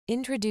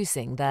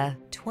Introducing the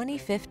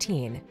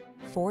 2015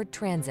 Ford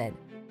Transit.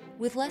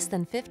 With less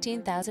than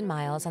 15,000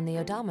 miles on the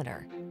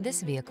odometer,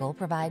 this vehicle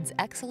provides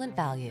excellent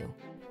value.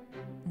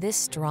 This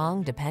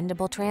strong,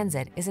 dependable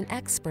Transit is an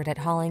expert at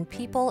hauling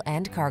people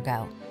and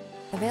cargo.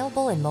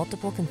 Available in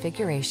multiple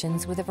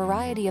configurations with a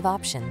variety of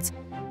options,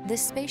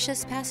 this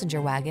spacious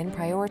passenger wagon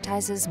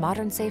prioritizes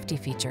modern safety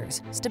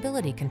features,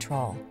 stability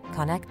control,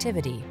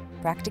 connectivity,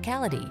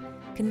 practicality,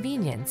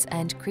 convenience,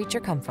 and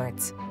creature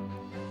comforts.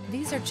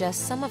 These are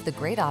just some of the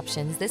great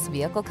options this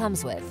vehicle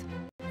comes with: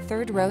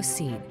 third row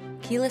seat,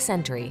 keyless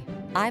entry,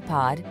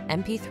 iPod,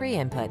 MP3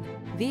 input,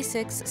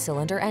 V6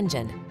 cylinder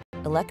engine,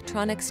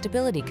 electronic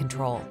stability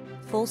control,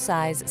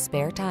 full-size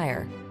spare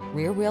tire,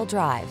 rear-wheel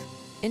drive,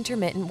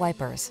 intermittent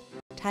wipers,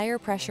 tire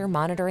pressure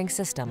monitoring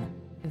system,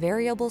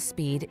 variable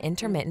speed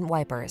intermittent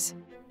wipers.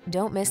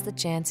 Don't miss the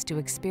chance to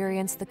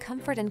experience the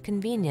comfort and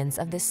convenience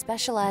of this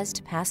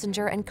specialized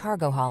passenger and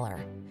cargo hauler.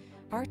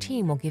 Our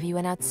team will give you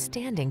an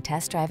outstanding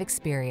test drive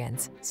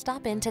experience.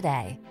 Stop in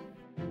today.